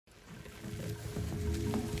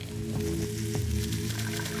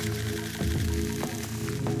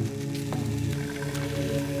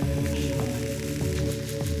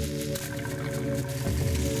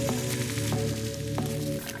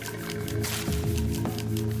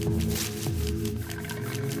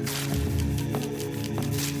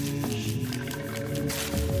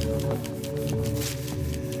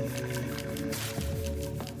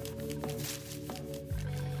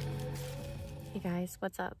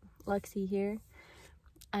what's up? Lexi here.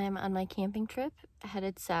 I'm on my camping trip,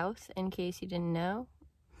 headed south, in case you didn't know.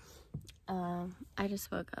 I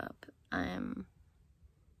just woke up. I'm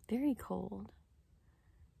very cold.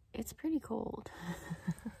 It's pretty cold.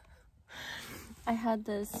 I had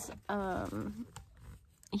this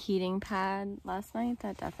heating pad last night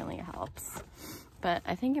that definitely helps, but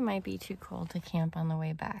I think it might be too cold to camp on the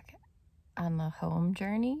way back on the home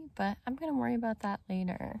journey, but I'm gonna worry about that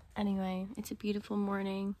later. Anyway, it's a beautiful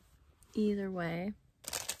morning either way.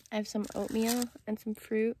 I have some oatmeal and some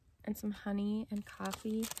fruit and some honey and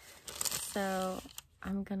coffee, so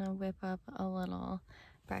I'm gonna whip up a little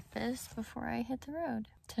breakfast before I hit the road.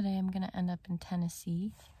 Today I'm gonna end up in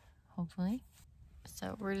Tennessee, hopefully,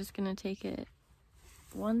 so we're just gonna take it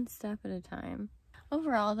one step at a time.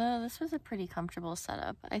 Overall though, this was a pretty comfortable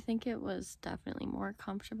setup. I think it was definitely more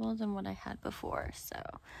comfortable than what I had before, so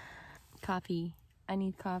coffee. I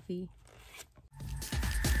need coffee.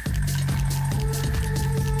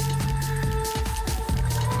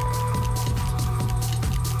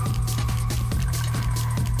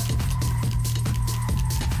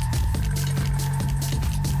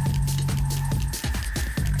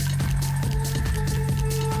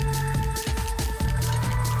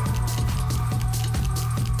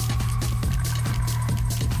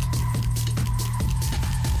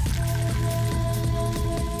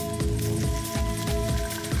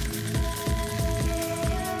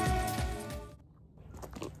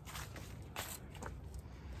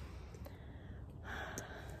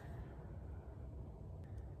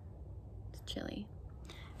 Chilly.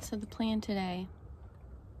 So the plan today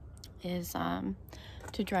is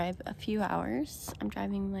to drive a few hours. I'm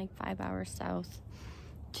driving like 5 hours south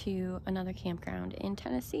to another campground in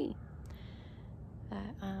Tennessee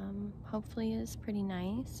that hopefully is pretty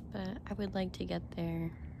nice, but I would like to get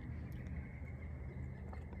there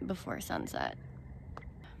before sunset.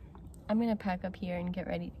 I'm gonna pack up here and get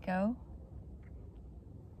ready to go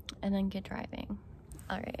and then get driving.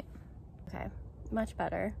 All right, okay, much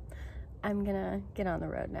better. I'm gonna get on the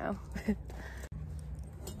road now. Okay,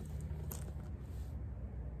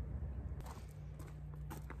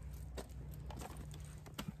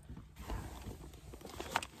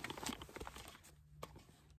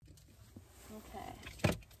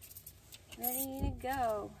 ready to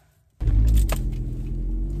go.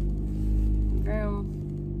 Vroom.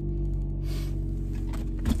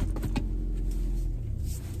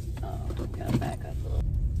 Oh, gotta back up a little.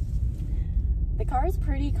 The car is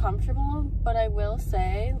pretty comfortable, but I will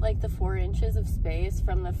say, like, the 4 inches of space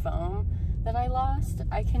from the foam that I lost,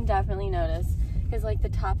 I can definitely notice, because like the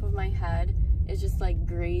top of my head is just like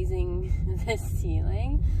grazing this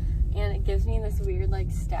ceiling, and it gives me this weird like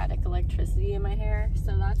static electricity in my hair.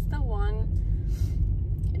 So that's the one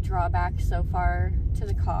drawback so far to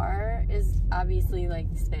the car, is obviously like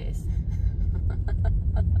space.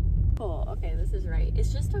 Cool, okay, this is right.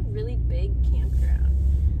 It's just a really big campground.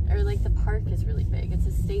 Or like the park is really big. It's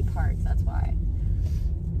a state park, that's why.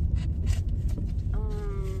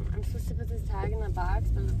 I'm supposed to put this tag in the box,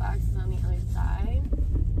 but the box is on the other side.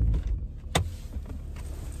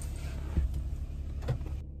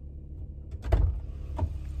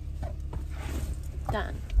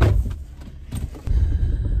 Done.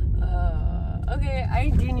 Okay, I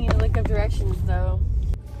do need to look up directions though.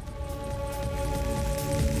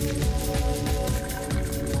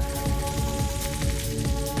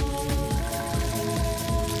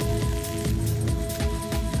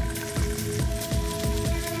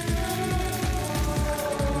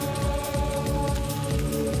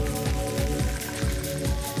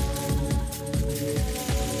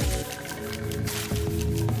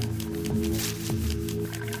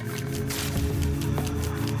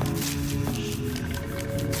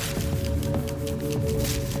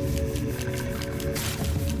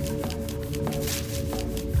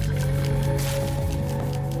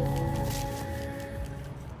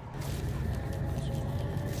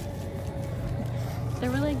 There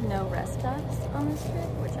were like no rest stops on this trip,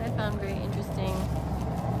 which I found very interesting.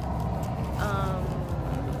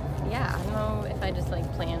 Yeah, I don't know if I just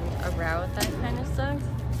like planned a route that kind of sucked.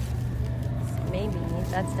 Maybe,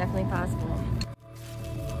 that's definitely possible.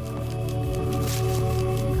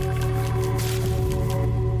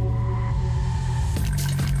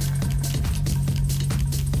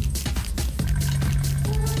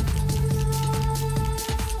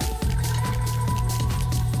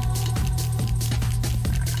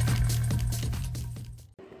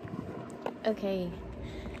 Okay,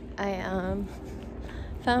 I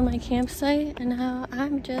found my campsite and now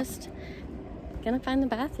I'm just gonna find the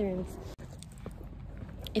bathrooms.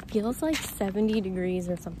 It feels like 70 degrees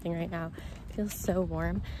or something right now. It feels so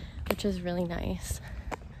warm, which is really nice.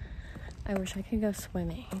 I wish I could go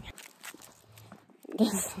swimming.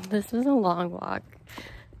 This was a long walk.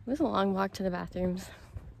 It was a long walk to the bathrooms.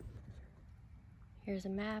 Here's a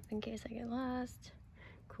map in case I get lost.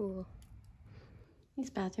 Cool. These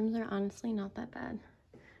bathrooms are honestly not that bad.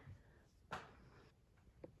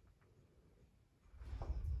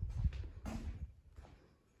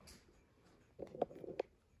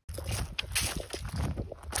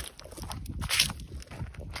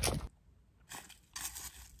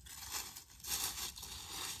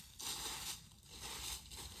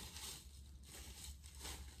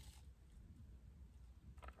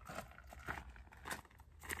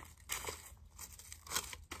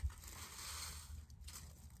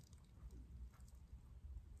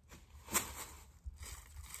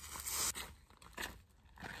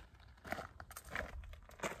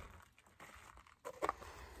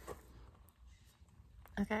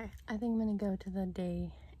 Okay, I think I'm gonna go to the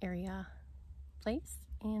day area place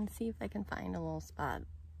and see if I can find a little spot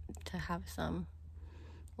to have some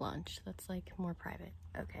lunch that's like more private.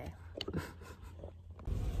 Okay.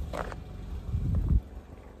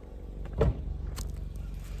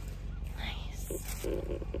 Nice.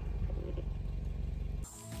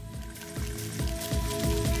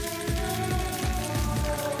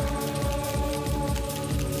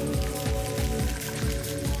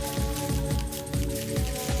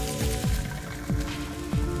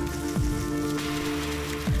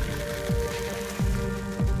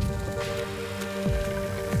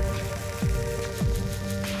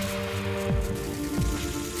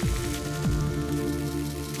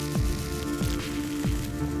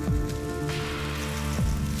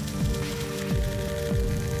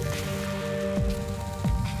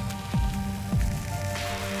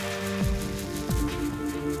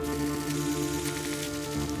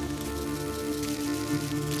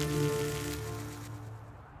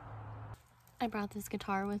 I brought this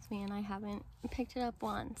guitar with me and I haven't picked it up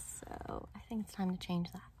once, so I think it's time to change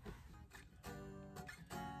that.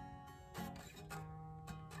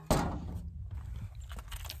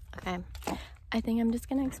 Okay, I think I'm just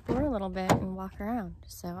gonna explore a little bit and walk around,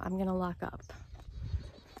 so I'm gonna lock up.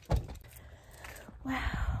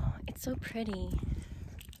 Wow, it's so pretty.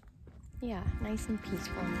 Yeah, nice and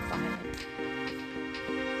peaceful and quiet.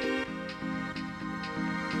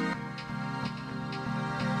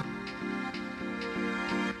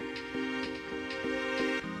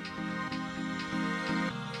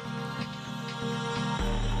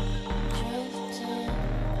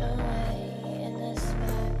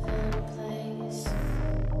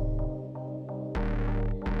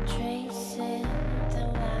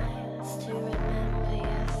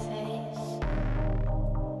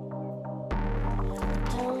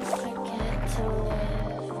 Don't forget to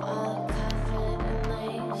live.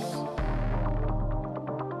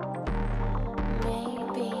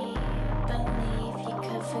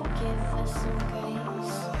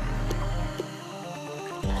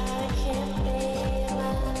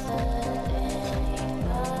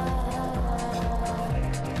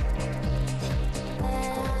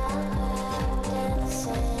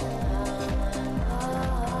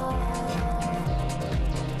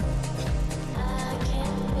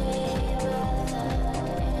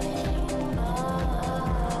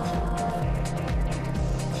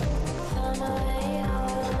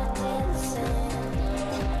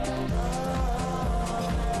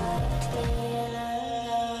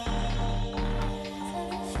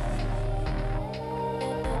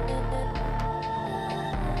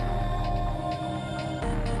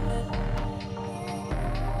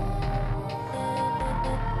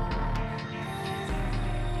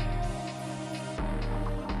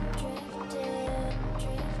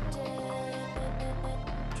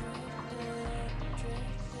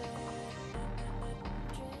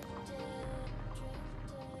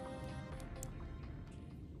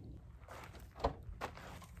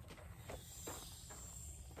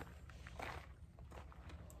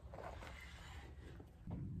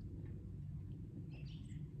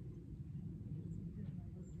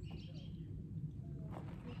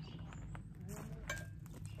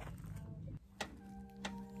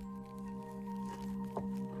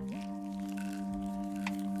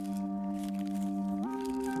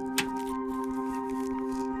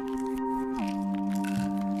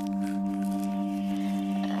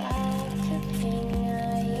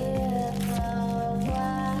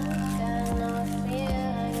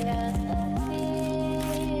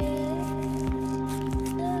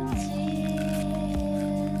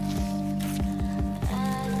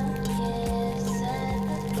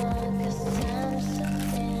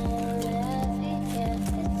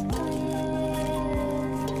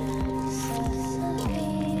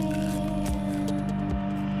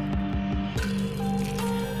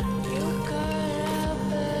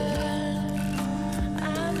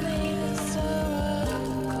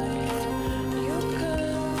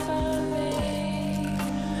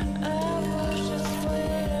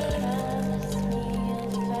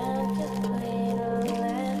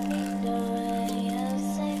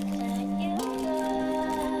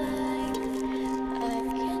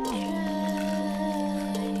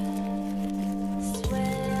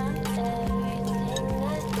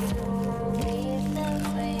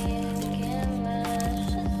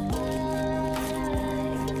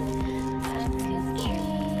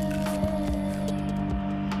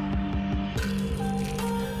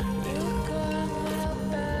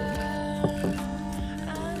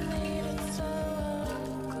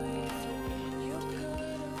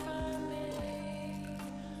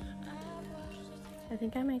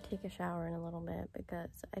 think I might take a shower in a little bit because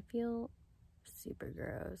I feel super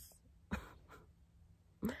gross.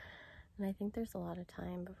 And I think there's a lot of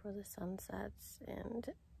time before the sun sets, and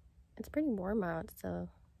it's pretty warm out, so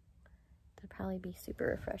it'll probably be super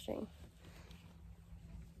refreshing.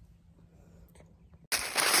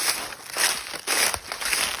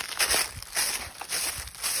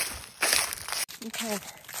 Okay,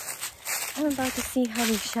 I'm about to see how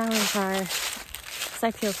these showers are, because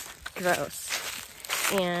I feel gross.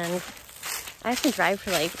 And I have to drive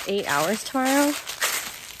for like 8 hours tomorrow,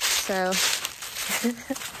 so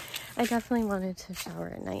I definitely wanted to shower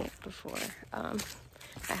at night before I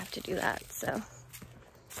have to do that, so.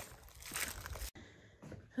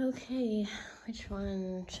 Okay, which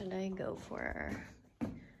one should I go for?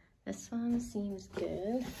 This one seems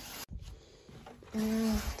good.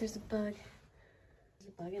 There's a bug. There's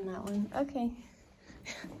a bug in that one. Okay.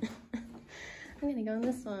 I'm gonna go in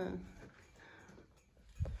this one.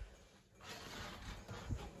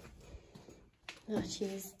 Oh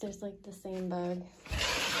jeez, there's like the same bug.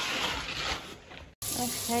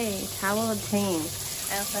 Okay, towel obtained.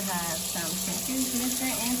 I also have some shampoo,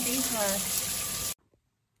 conditioner, and face wash.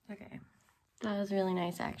 Okay, that was really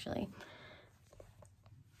nice actually.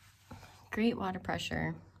 Great water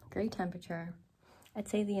pressure, great temperature. I'd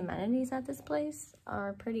say the amenities at this place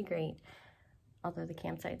are pretty great, although the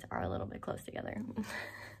campsites are a little bit close together.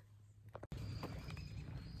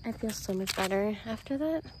 I feel so much better after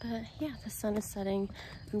that, but yeah, the sun is setting.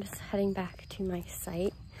 I'm just heading back to my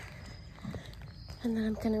site, and then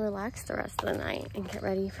I'm gonna relax the rest of the night and get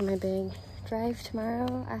ready for my big drive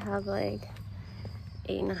tomorrow. I have like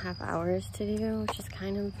 8.5 hours to do, which is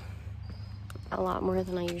kind of a lot more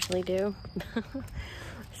than I usually do.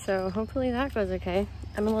 So hopefully that goes okay.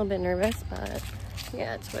 I'm a little bit nervous, but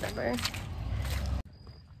yeah, it's whatever.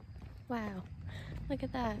 Wow, look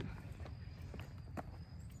at that.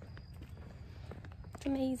 It's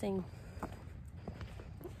amazing.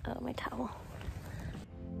 Oh, my towel.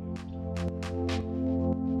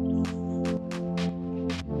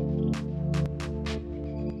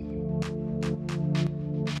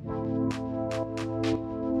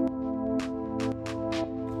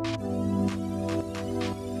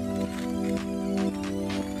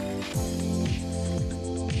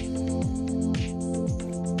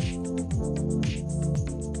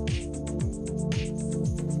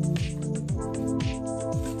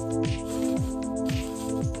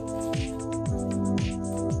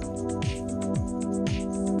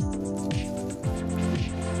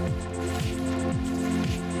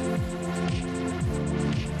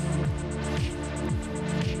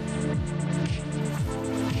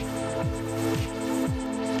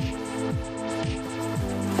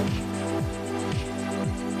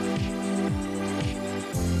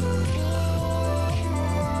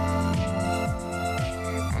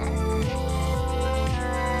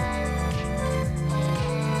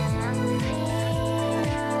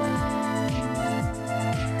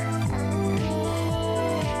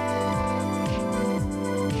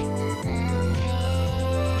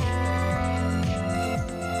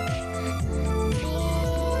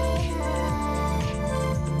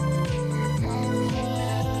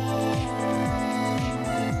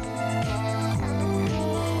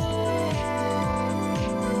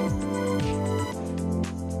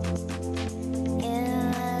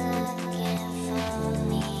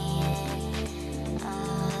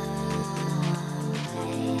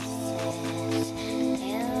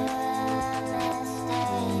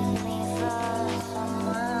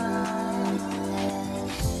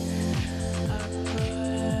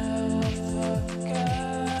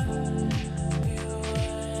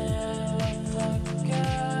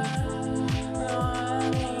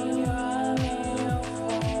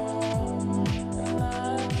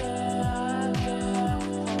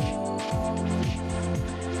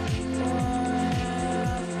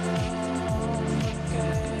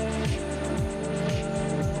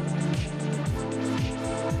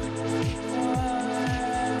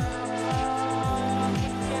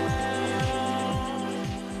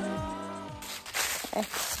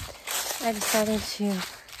 I decided to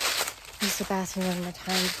use the bathroom one more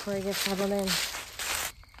time before I get settled in.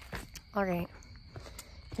 Alright,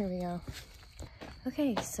 here we go.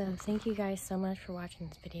 Okay, so thank you guys so much for watching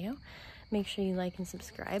this video. Make sure you like and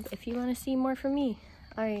subscribe if you want to see more from me.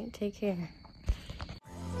 Alright, take care.